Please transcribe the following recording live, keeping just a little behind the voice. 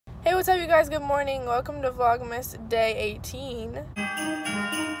Hey, what's up, you guys? Good morning. Welcome to Vlogmas Day 18.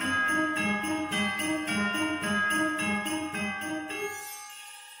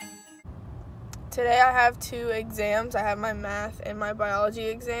 Today I have 2 exams. I have my math and my biology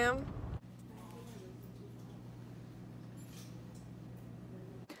exam.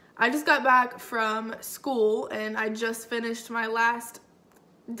 I just got back from school and I just finished my last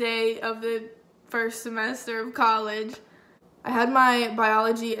day of the first semester of college. I had my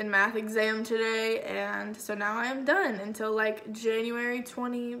biology and math exam today, and so now I am done until like January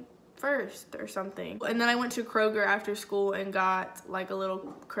 21st or something. And then I went to Kroger after school and got like a little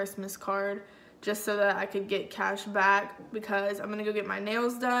Christmas card just so that I could get cash back because I'm gonna go get my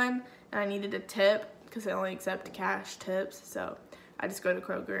nails done and I needed a tip because they only accept cash tips. So I just go to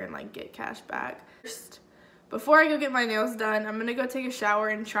Kroger and like get cash back. First, before I go get my nails done, I'm gonna go take a shower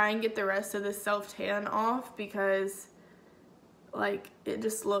and try and get the rest of this self-tan off because like it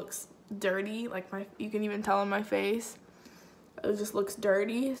just looks dirty. Like you can even tell on my face it just looks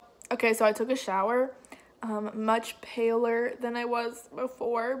dirty. Okay, so I took a shower, much paler than I was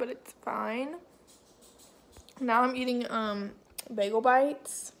before, but it's fine. Now I'm eating bagel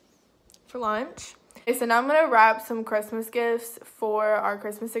bites for lunch. Okay, so now I'm gonna wrap some Christmas gifts for our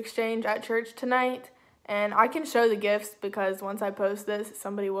Christmas exchange at church tonight, and I can show the gifts because once I post this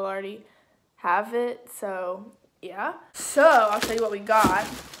somebody will already have it. So yeah, so I'll show you what we got.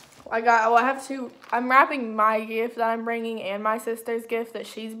 I'm wrapping my gift that I'm bringing and my sister's gift that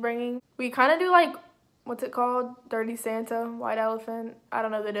she's bringing. We kind of do like, what's it called? Dirty Santa, White Elephant? I don't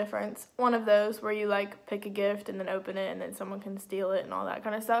know the difference. One of those where you like pick a gift and then open it and then someone can steal it and all that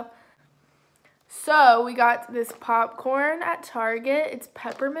kind of stuff. So we got this popcorn at Target. It's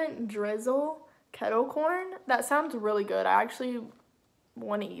peppermint drizzle kettle corn. That sounds really good. I actually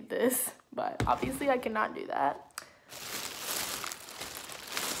want to eat this, but obviously I cannot do that.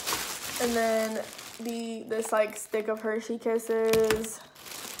 And then this like stick of Hershey Kisses.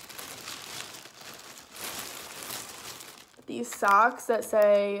 These socks that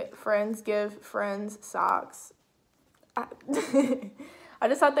say friends give friends socks. I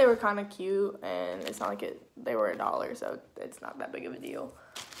just thought they were kind of cute, and it's not like they were $1, so it's not that big of a deal.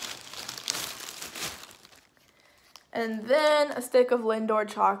 And then a stick of Lindor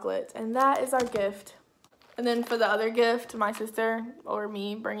chocolate, and that is our gift. And then for the other gift, my sister or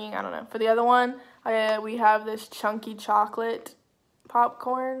me bringing, I don't know. For the other one, we have this chunky chocolate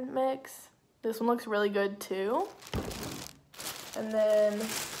popcorn mix. This one looks really good too. And then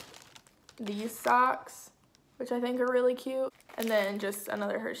these socks, which I think are really cute. And then just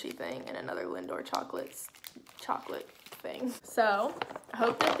another Hershey thing and another Lindor chocolate thing. So I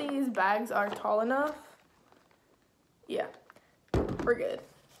hope that these bags are tall enough. Yeah, we're good.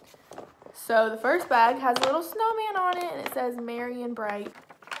 So the first bag has a little snowman on it, and it says Merry and Bright.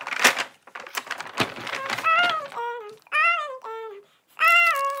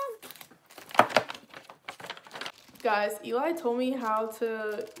 Guys, Eli told me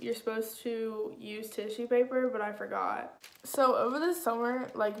you're supposed to use tissue paper, but I forgot. So over the summer,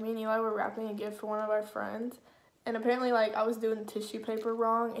 like me and Eli were wrapping a gift for one of our friends. And apparently, like, I was doing the tissue paper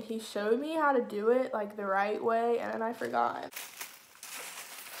wrong, and he showed me how to do it, like, the right way, and then I forgot.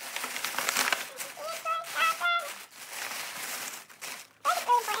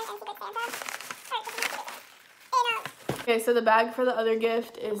 Okay, so the bag for the other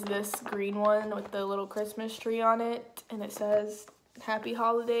gift is this green one with the little Christmas tree on it, and it says, Happy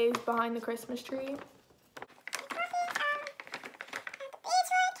Holidays behind the Christmas tree.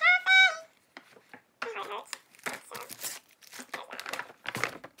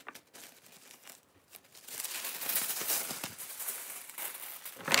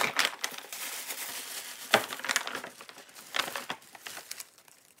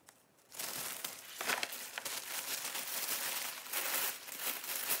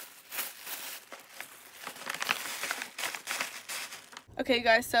 Okay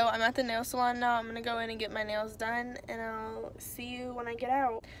guys, so I'm at the nail salon now. I'm gonna go in and get my nails done, and I'll see you when I get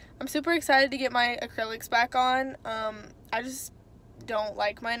out. I'm super excited to get my acrylics back on. I just don't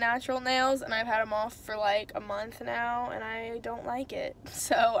like my natural nails, and I've had them off for like a month now, and I don't like it.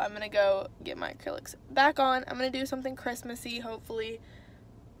 So I'm gonna go get my acrylics back on. I'm gonna do something Christmassy, hopefully.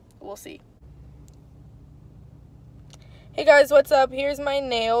 We'll see. Hey guys, what's up? Here's my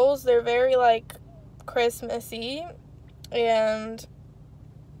nails. They're very like Christmassy, and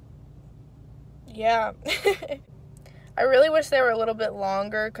yeah. I really wish they were a little bit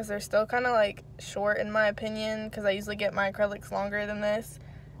longer because they're still kind of like short in my opinion, because I usually get my acrylics longer than this,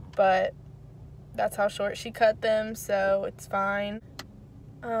 but that's how short she cut them, so it's fine.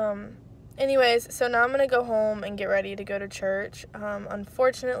 Anyways, so now I'm gonna go home and get ready to go to church.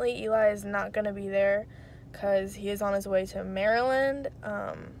 Unfortunately, Eli is not gonna be there because he is on his way to Maryland.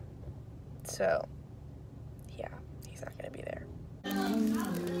 So yeah, he's not gonna be there.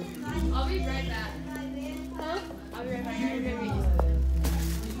 I'll be right back. Huh? I'll be right back.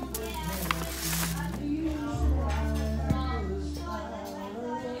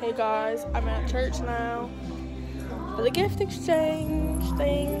 Hey guys, I'm at church now for the gift exchange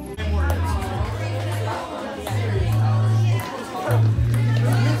thing.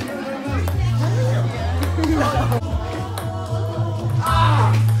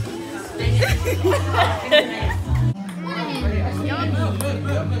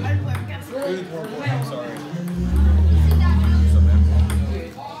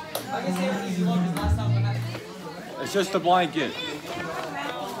 It's just a blanket.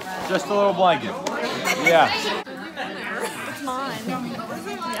 Just a little blanket. Yeah. It's mine. Yeah.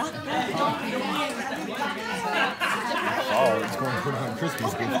 Oh, it's going to put on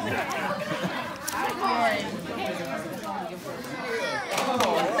Christmas gift.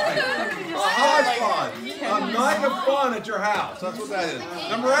 High fun. A night of fun at your house. That's what that is.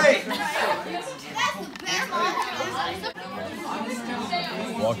 Number 8.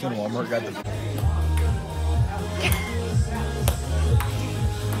 Walked in Walmart, got the...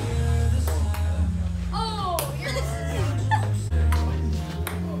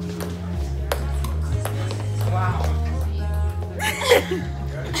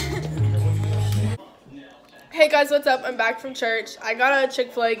 Hey guys, what's up? I'm back from church. I got a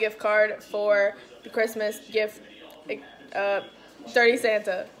Chick-fil-A gift card for the Christmas gift, Dirty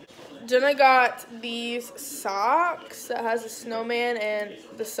Santa. Jenna got these socks that has a snowman and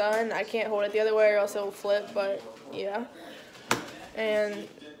the sun. I can't hold it the other way or else it will flip, but yeah. And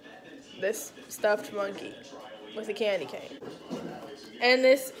this stuffed monkey with a candy cane. And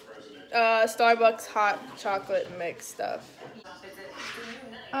this Starbucks hot chocolate mix stuff.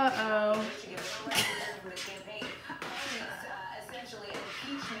 Uh-oh.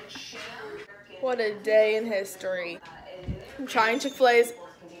 What a day in history. I'm trying Chick-fil-A's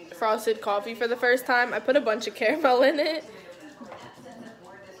frosted coffee for the first time. I put a bunch of caramel in it.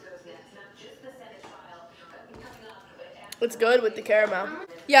 It's good with the caramel.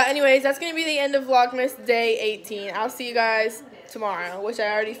 Yeah, anyways, that's going to be the end of Vlogmas Day 18. I'll see you guys tomorrow, which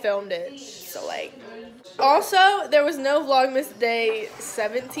I already filmed it. So late. Also, there was no Vlogmas Day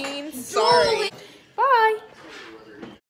 17. Sorry. Bye.